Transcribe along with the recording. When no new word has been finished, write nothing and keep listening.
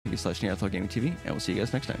twitch.tv/NearthLoGamingTV, and we'll see you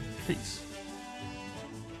guys next time. Peace.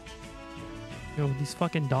 Yo, these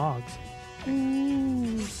fucking dogs.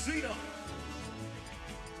 Lucina.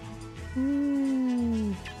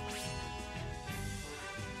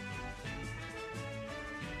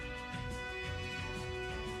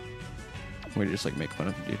 Way to just like make fun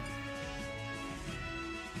of him, dude.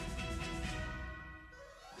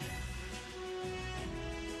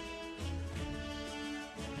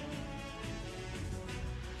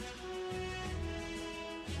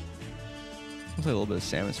 I'll play a little bit of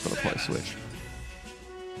Samus, but I'll probably switch.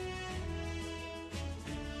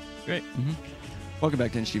 Great. Welcome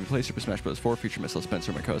back to NGTV Play Super Smash Bros. 4, featuring myself,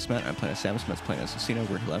 Spencer, and my co-host Matt. I'm playing as Samus, Matt's playing as Lucina.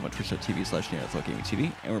 We're live on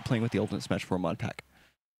twitch.tv/NearthLoGamingTV, and we're playing with the Ultimate Smash 4 mod pack.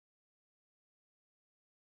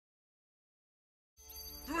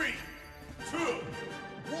 3, 2,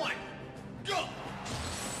 1, go!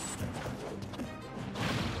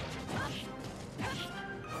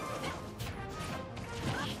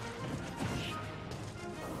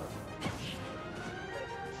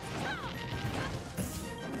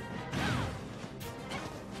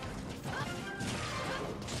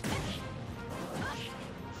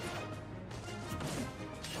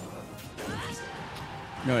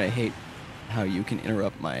 You know what I hate? How you can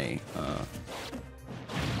interrupt my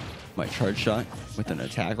my charge shot with an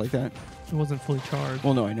attack like that. It wasn't fully charged.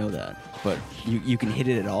 Well, no, I know that, but you can hit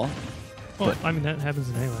it at all. Well, but I mean, that happens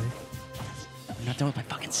in Melee. I'm not done with my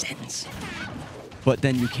fucking sentence. But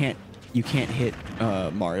then you can't hit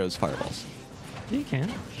Mario's fireballs. Yeah, you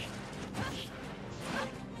can.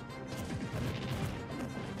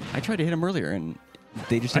 I tried to hit him earlier, and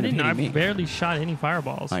they just ended up I hitting me. barely shot any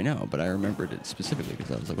fireballs. I know, but I remembered it specifically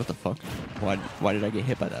because I was like, "What the fuck? Why did I get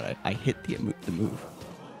hit by that? I hit the move."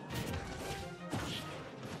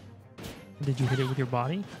 Did you hit it with your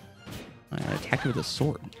body? I attacked it with a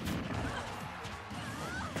sword.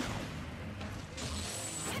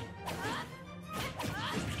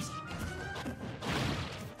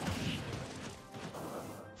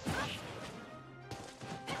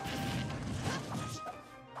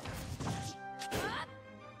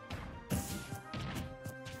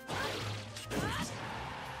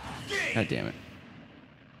 God damn it.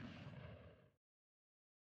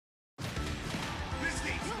 This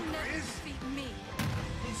game's winner is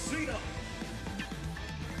Lucina.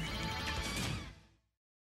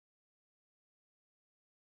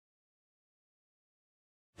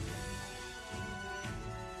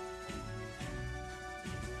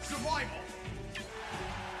 Survival.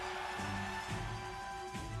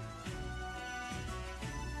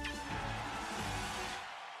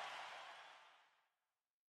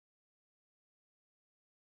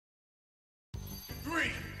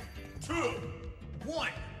 Three, 2, 1,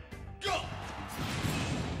 go!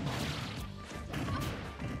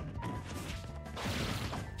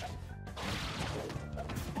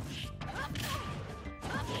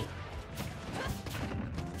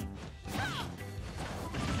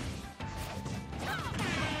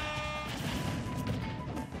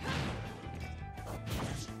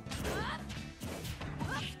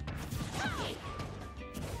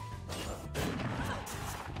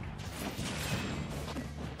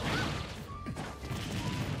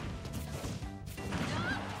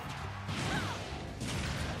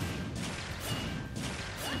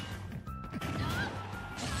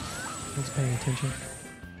 I was paying attention.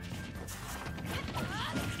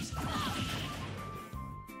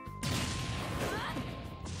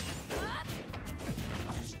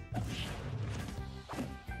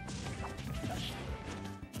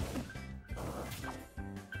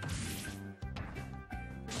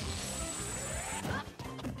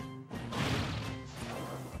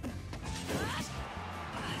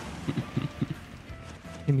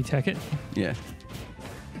 Give me tech it. Yeah.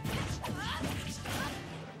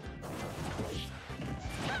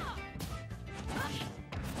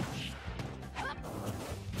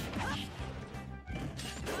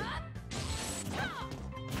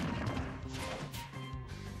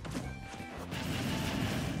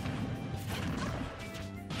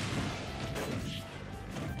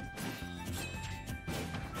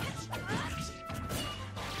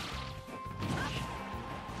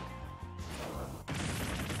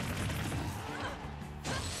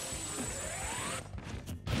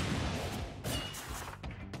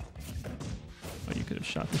 Oh, you could have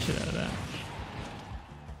shot the shit out of that.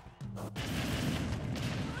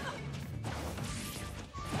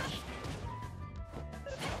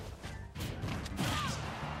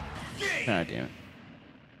 God damn it.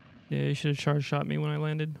 Yeah, you should have charge shot me when I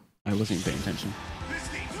landed. I wasn't even paying attention. This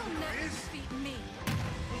game's winner is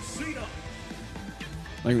Lucina.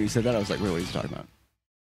 Like when you said that, I was like, wait, what are you talking about?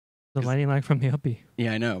 The lighting lag from the uppy.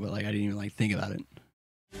 Yeah, I know, but like I didn't even like think about it.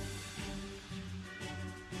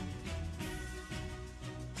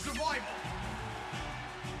 Survival.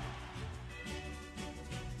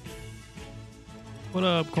 What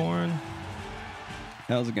up, Corn?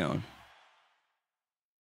 How's it going?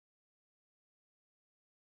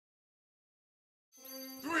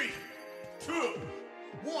 Three, two,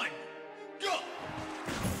 one, go.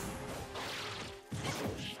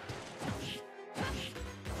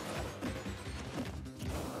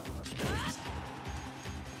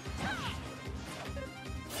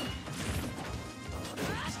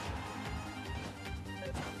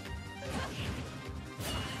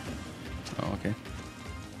 Oh, okay.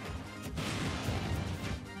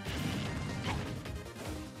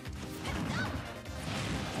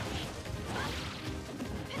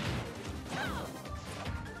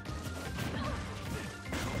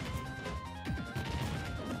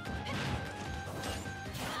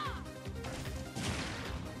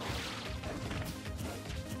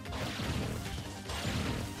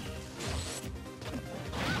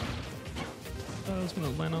 I was gonna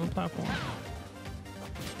land on the platform.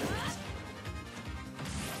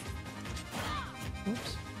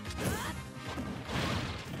 Oops.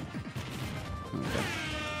 Okay.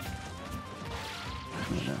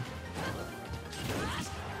 Oh, no.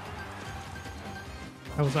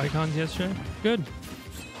 How was Icons yesterday? Good.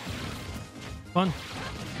 Fun.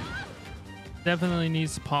 Definitely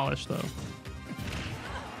needs to polish though.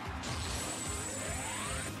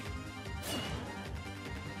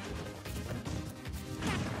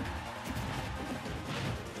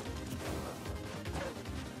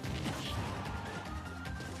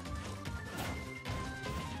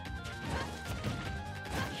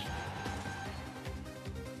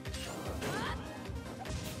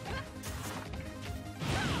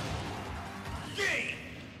 Game.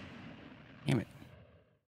 Damn it.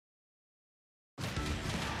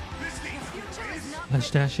 This game's Future is not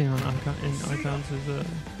Ledge dashing on Icons is a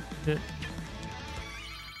hit.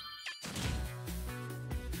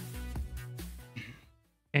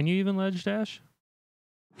 Can you even ledge dash?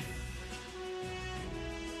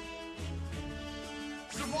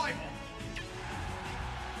 survival.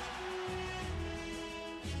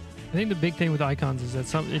 I think the big thing with Icons is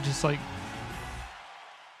that it just like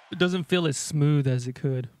it doesn't feel as smooth as it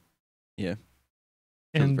could. Yeah.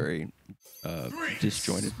 Feels And very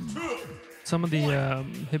disjointed. Two. some of the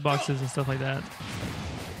hitboxes and stuff like that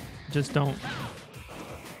just don't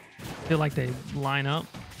feel like they line up.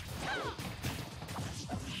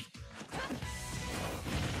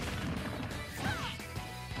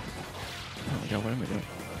 Oh my god, what am I doing?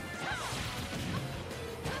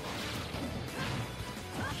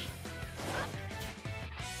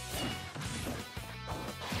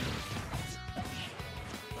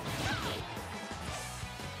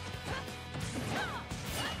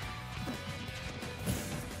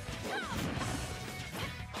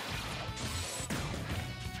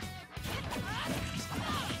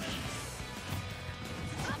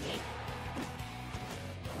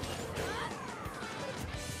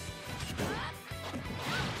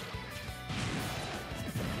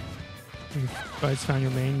 You guys found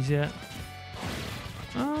your mains yet?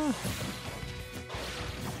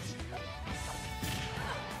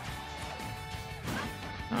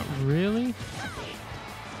 Not really.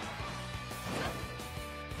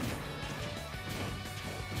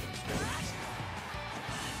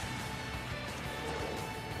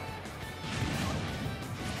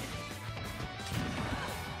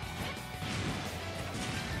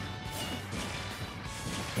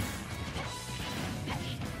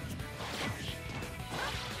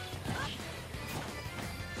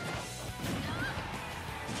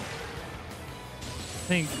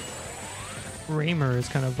 I think Raymer is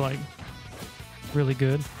kind of like really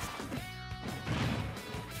good.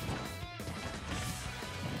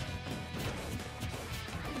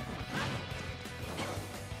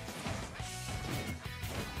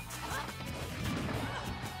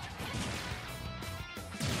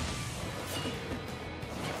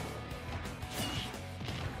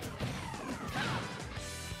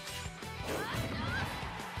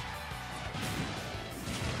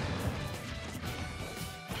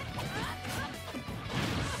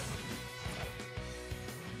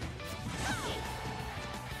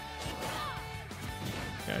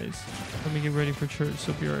 Guys, let me get ready for church,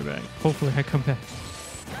 so be right back. Hopefully I come back.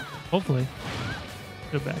 Hopefully.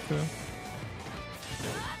 Go back though.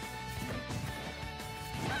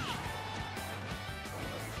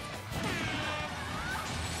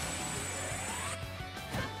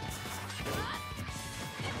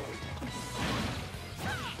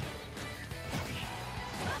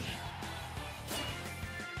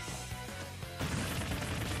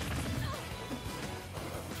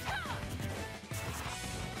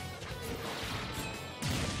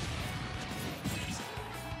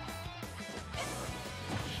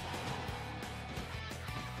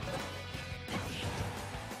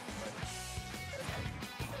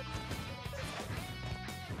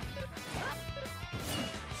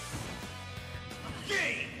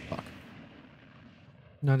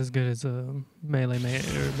 Not as good as melee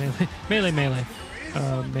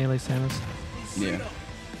Samus. Yeah.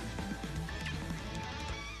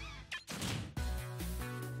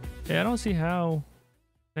 Yeah, I don't see how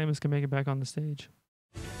Samus can make it back on the stage.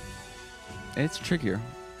 It's trickier.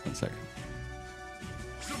 One sec.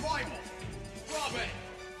 Survival. Robin.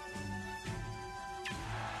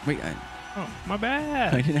 Oh, Wait, my I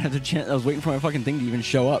bad. didn't have the chance. I was waiting for my fucking thing to even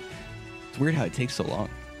show up. It's weird how it takes so long.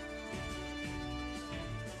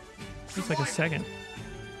 It's like a second.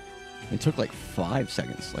 It took like 5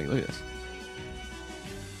 seconds. Like, look at this.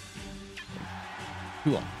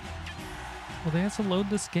 Too long. Well, they have to load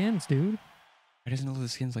the skins, dude. I doesn't know the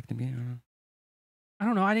skins like the beginning. I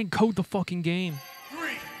don't know. I didn't code the fucking game 3,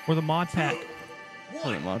 or the mod pack.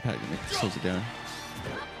 Oh, the mod pack slows it down.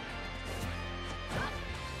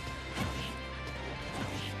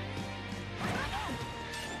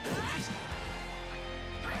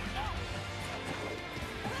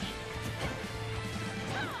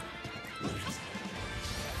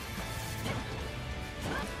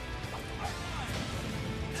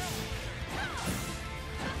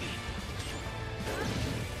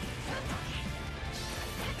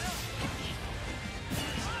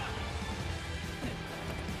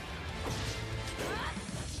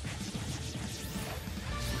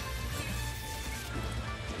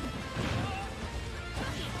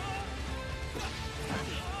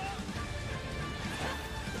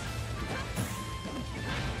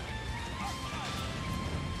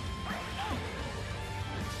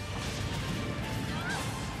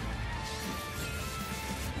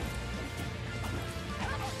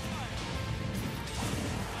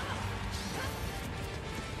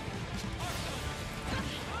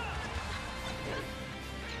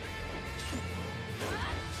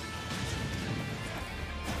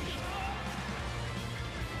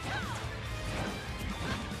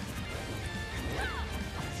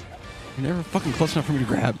 You're never fucking close enough for me to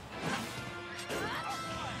grab.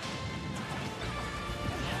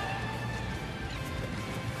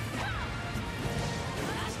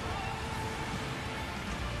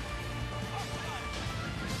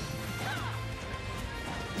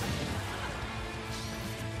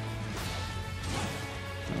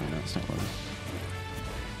 Oh, no, it's not loading.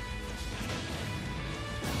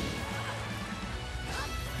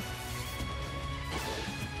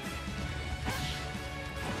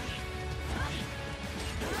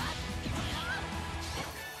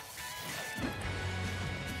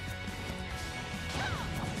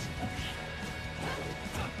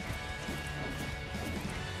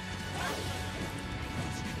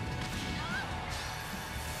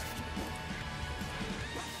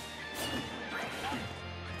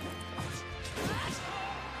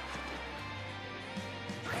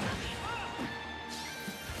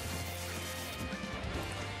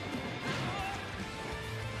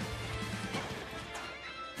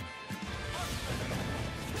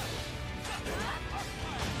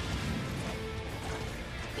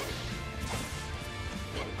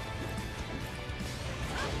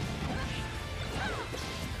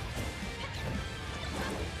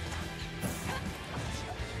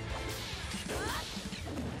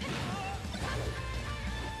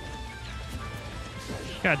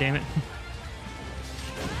 God damn it.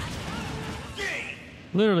 Game.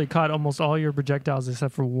 Literally caught almost all your projectiles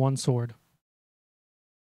except for one sword.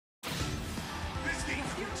 This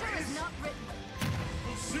game's Future is not written.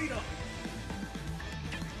 Lucina.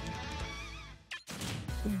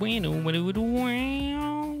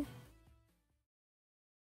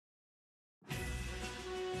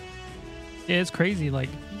 Yeah, it's crazy. Like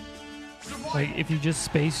if you just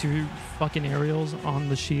space your fucking aerials on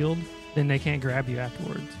the shield, then they can't grab you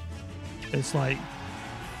afterwards. It's like,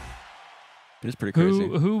 It's pretty crazy.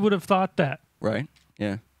 who would have thought that? Right?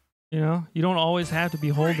 Yeah. You know, you don't always have to be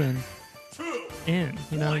holding 2. in.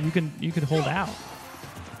 You know, you could hold out.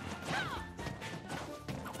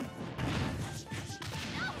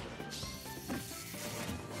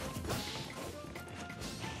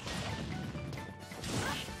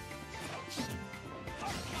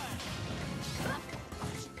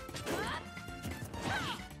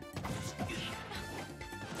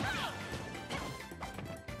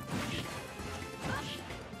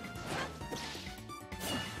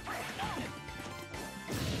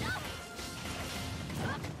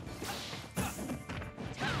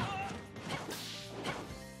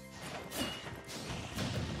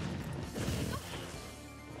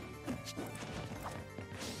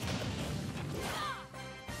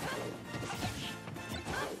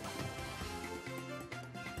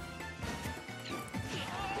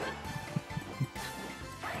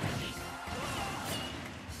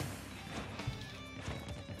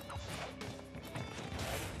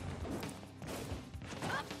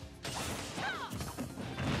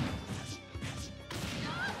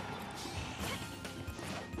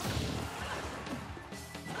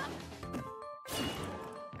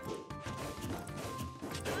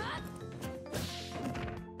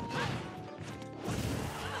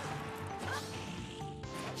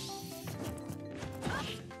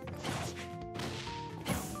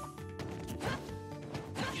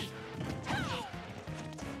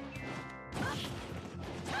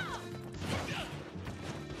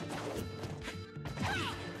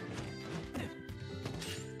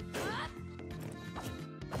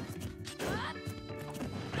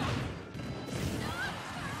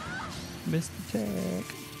 Missed attack.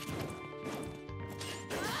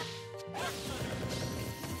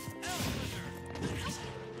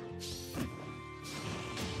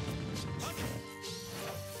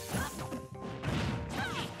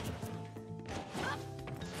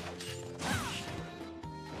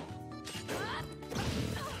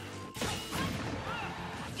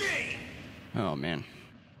 Oh man.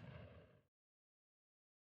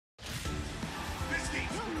 This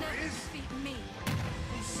game's You'll winner never is defeat me.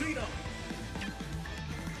 Lucina.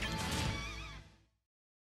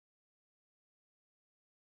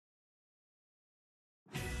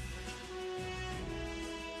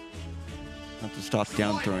 I have to stop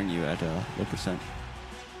down throwing you at low percent.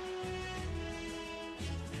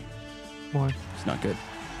 Why? It's not good.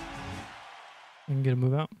 I can get a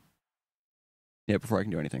move out. Yeah, before I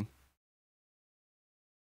can do anything.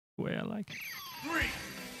 The way I like. 3,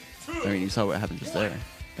 2, I mean, you saw what happened just there.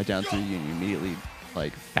 I down threw you and you immediately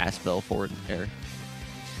like fast fell forward in air.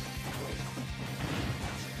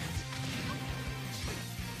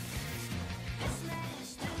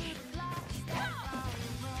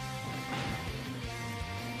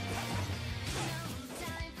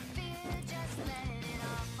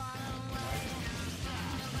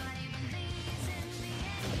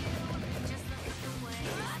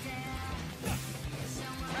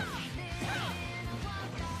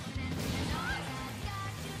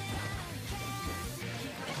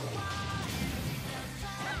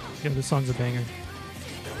 Yeah, this song's a banger.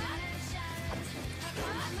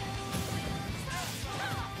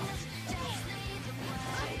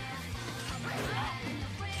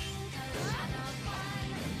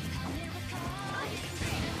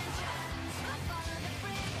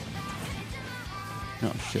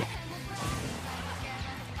 Oh shit.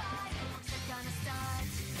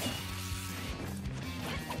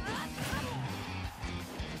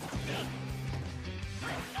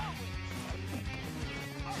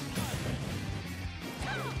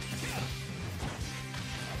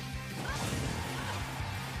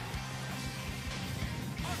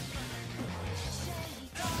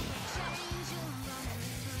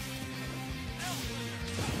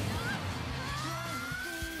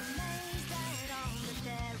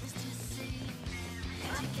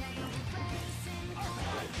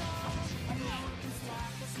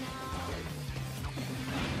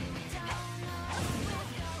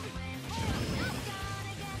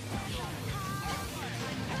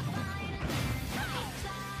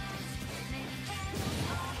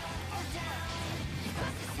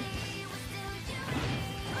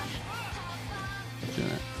 Doing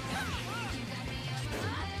that.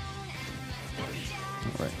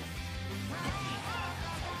 All right.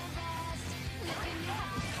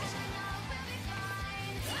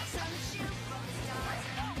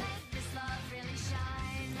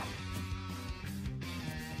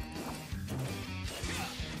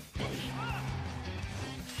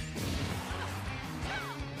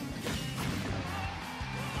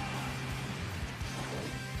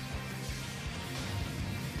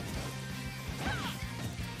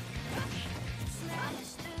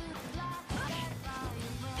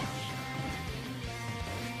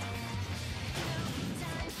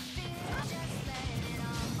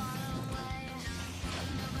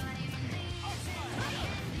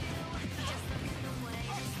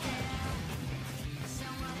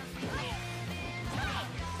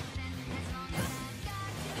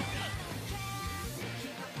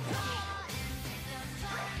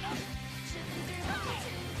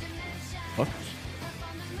 What?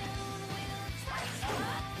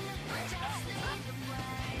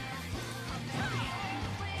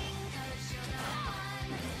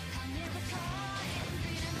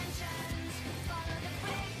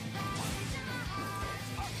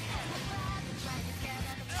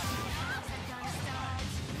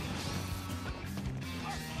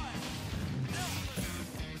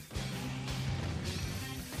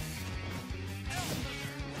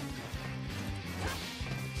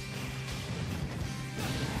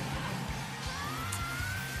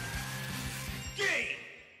 game.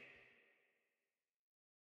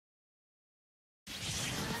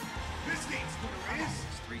 This game's winner is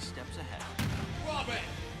 3 steps ahead. Robin.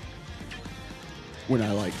 When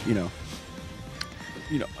I like, I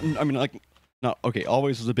mean, like, not okay.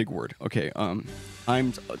 Always was a big word. Okay, I'm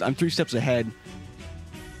 3 steps ahead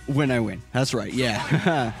when I win. That's right.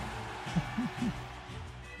 Yeah.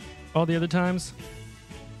 All the other times,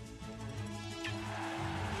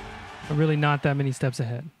 I'm really not that many steps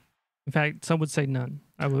ahead. In fact, some would say none.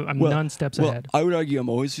 I'm none steps ahead. I would argue I'm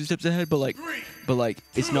always 2 steps ahead, but like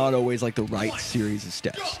it's not always like the right series of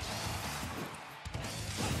steps.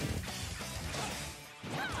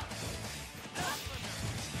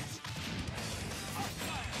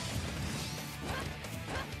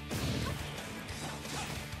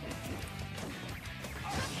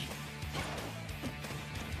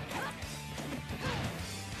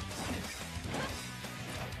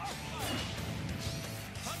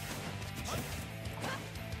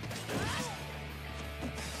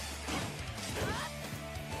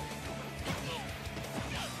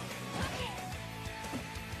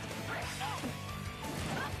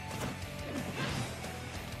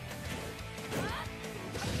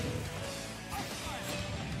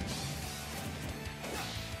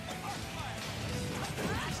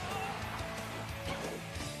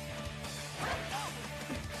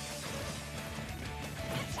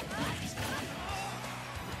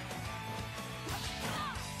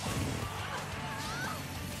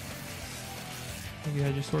 think you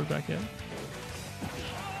had your sword back yet.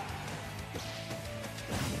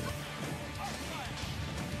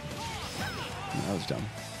 That was dumb.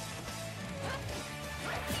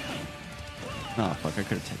 Oh, fuck, I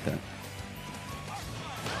could have taken that.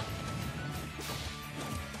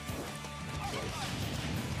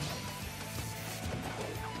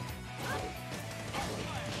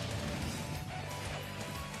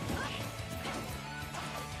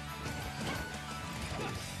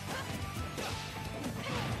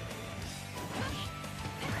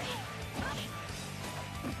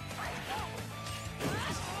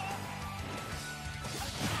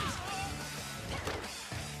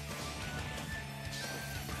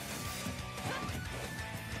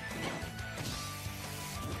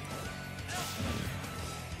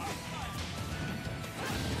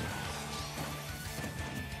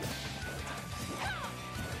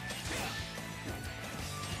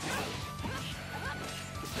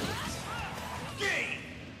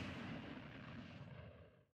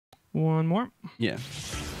 One more. Yeah.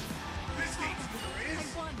 This game's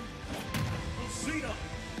winner is Lucina.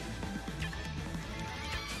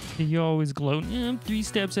 You always gloat. I'm 3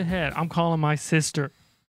 steps ahead. I'm calling my sister.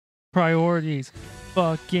 Priorities.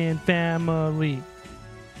 Fucking family.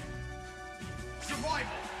 Survival.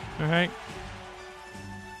 All right.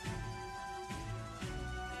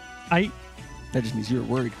 That just means you're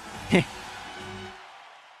worried. I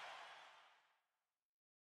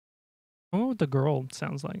wonder what the girl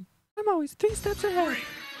sounds like. I'm always 3 steps ahead.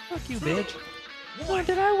 Fuck you, bitch. Oh,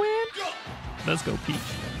 did I win? Go. Let's go, Peach.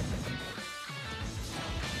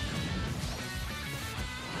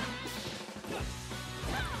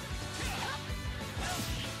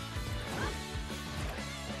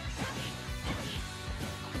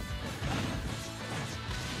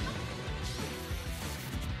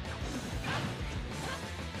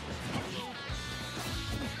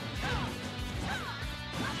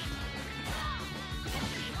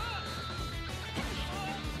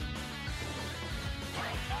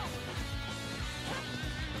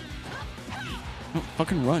 Oh,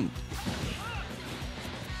 fucking run.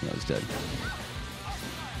 I was dead.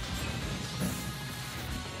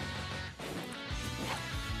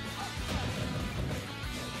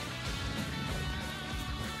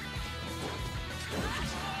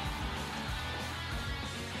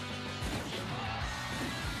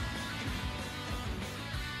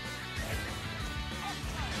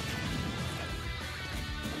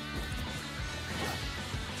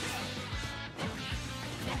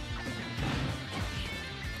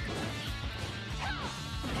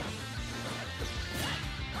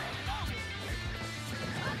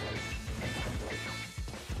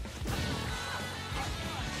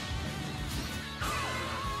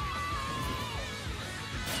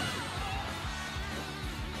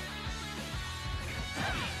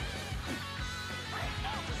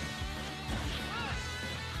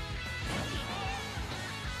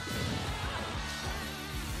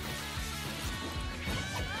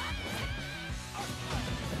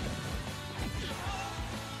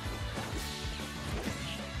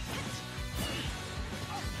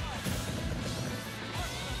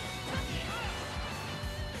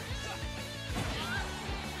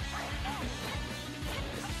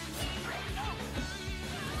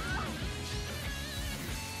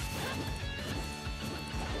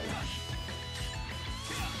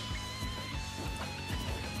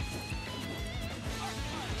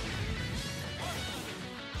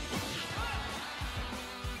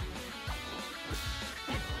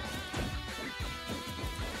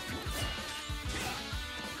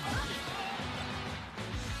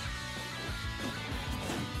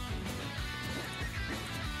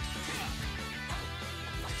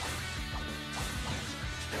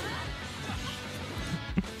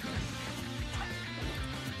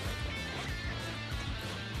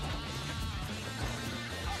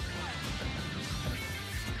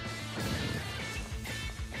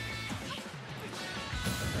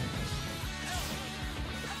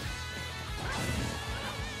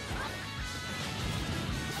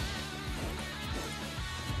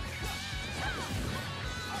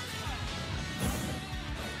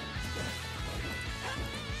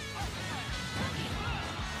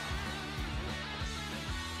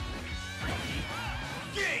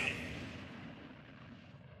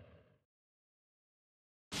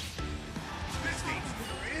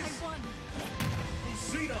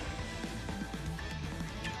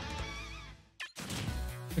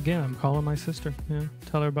 Again, I'm calling my sister. Yeah,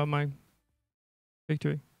 tell her about my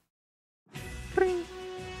victory. Ring.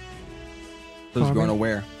 Those who Carmi. aren't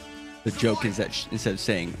aware, the joke is that instead of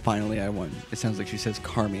saying, finally I won, it sounds like she says,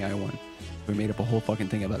 Carmi, I won. We made up a whole fucking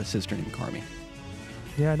thing about a sister named Carmi.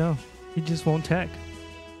 Yeah, I know. He just won't tech.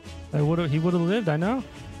 He would have lived, I know.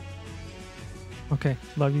 Okay,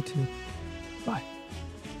 love you too. Bye.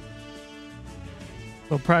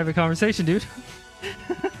 Little private conversation, dude.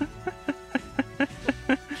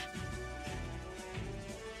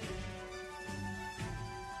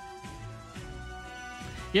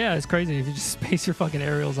 Yeah, it's crazy. If you just space your fucking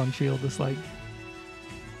aerials on shield, it's like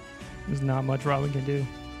there's not much Robin can do.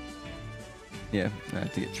 Yeah, I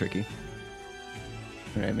have to get tricky.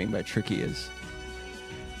 What I mean by tricky is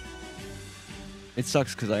it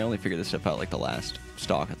sucks because I only figured this stuff out like the last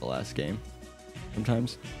stock at the last game.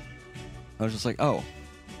 Sometimes I was just like, oh,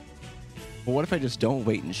 well, what if I just don't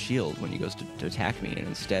wait and shield when he goes to attack me and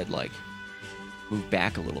instead like move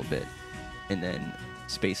back a little bit and then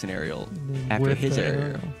space an aerial after With his the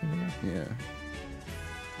aerial. Yeah. Yeah.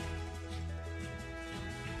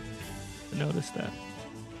 I noticed that.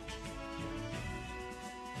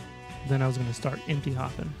 Then I was gonna start empty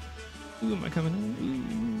hopping. Ooh, am I coming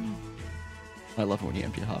in? I love it when you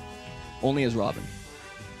empty hop. Only as Robin.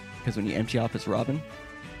 Because when you empty hop as Robin,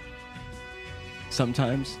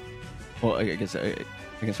 sometimes, well, I guess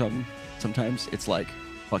Robin, sometimes it's like,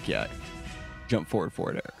 fuck yeah, jump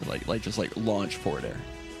forward air. Like just like launch forward air.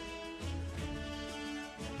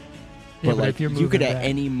 Yeah, But like, if you're you could moving at back-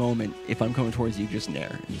 any moment, if I'm coming towards you, just nair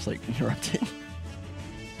and just like interrupt it.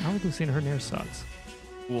 How would Lucina her nair sucks?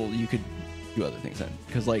 Well, you could do other things then.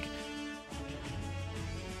 Because like,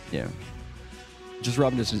 yeah. Just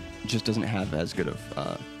Robin just doesn't have as good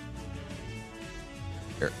of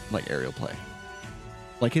aerial play.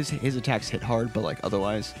 Like his attacks hit hard, but like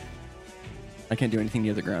otherwise, I can't do anything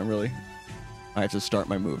near the ground really. I have to start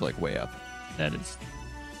my move like way up. That is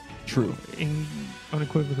True.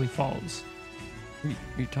 unequivocally false. What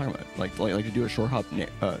are you talking about? Like to do a short hop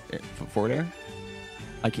forward air?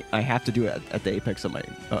 I have to do it at the apex of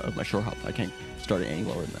my short hop. I can't start it any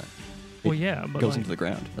lower than that. Well, It yeah, but goes like, into the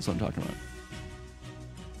ground. That's what I'm talking about.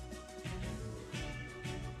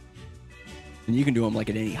 And you can do them like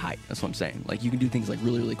at any height. That's what I'm saying. Like you can do things like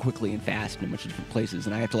really, really quickly and fast in a bunch of different places.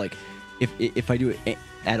 And I have to like, if I do it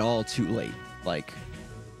at all too late, like,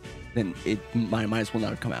 then it might as well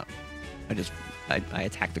not have come out. I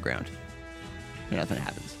attack the ground, and nothing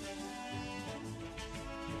happens.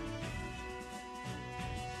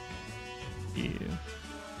 yeah.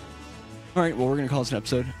 All right, well, we're going to call this an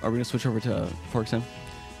episode. Are we going to switch over to ForXM?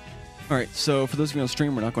 All right, so for those of you on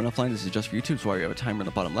stream, we're not going offline. This is just for YouTube, so we have a timer in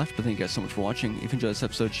the bottom left. But thank you guys so much for watching. If you enjoyed this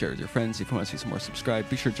episode, share it with your friends. If you want to see some more, subscribe.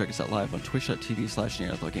 Be sure to check us out live on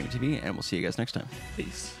twitch.tv/NearThouGamingTV, and we'll see you guys next time.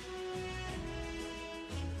 Peace.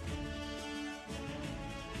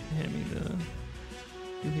 Hand me the.